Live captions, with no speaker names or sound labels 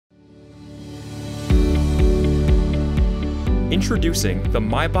Introducing the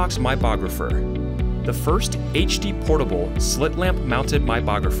Meibox meibographer, the first HD portable slit lamp mounted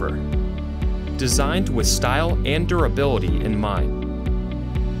meibographer, designed with style and durability in mind.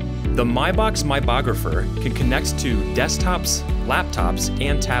 The Meibox meibographer can connect to desktops, laptops,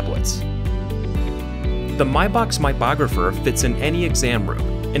 and tablets. The Meibox meibographer fits in any exam room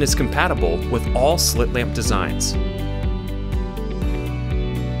and is compatible with all slit lamp designs.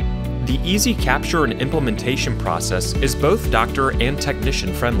 The easy capture and implementation process is both doctor and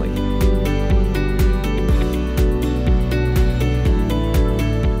technician friendly.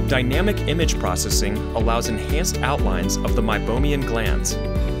 Dynamic image processing allows enhanced outlines of the meibomian glands.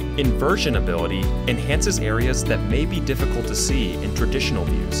 Inversion ability enhances areas that may be difficult to see in traditional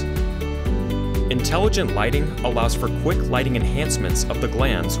views. Intelligent lighting allows for quick lighting enhancements of the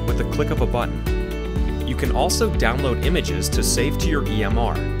glands with a click of a button. You can also download images to save to your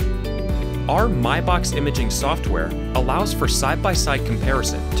EMR. Our Meibox imaging software allows for side-by-side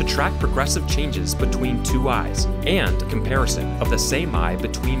comparison to track progressive changes between two eyes and comparison of the same eye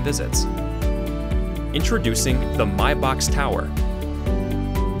between visits. Introducing the Meibox Tower.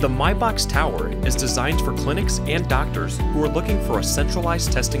 The Meibox Tower is designed for clinics and doctors who are looking for a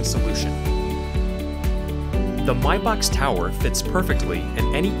centralized testing solution. The Meibox Tower fits perfectly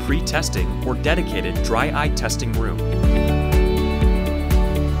in any pre-testing or dedicated dry eye testing room.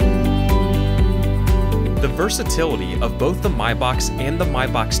 The versatility of both the Meibox and the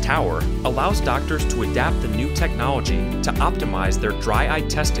Meibox Tower allows doctors to adapt the new technology to optimize their dry eye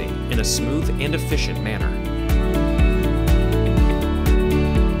testing in a smooth and efficient manner.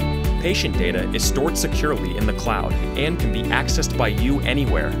 Patient data is stored securely in the cloud and can be accessed by you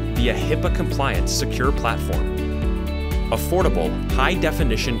anywhere via HIPAA-compliant secure platform. Affordable,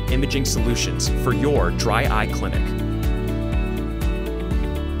 high-definition imaging solutions for your dry eye clinic.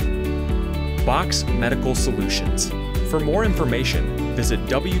 Box Medical Solutions. For more information, visit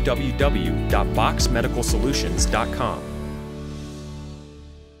www.boxmedicalsolutions.com.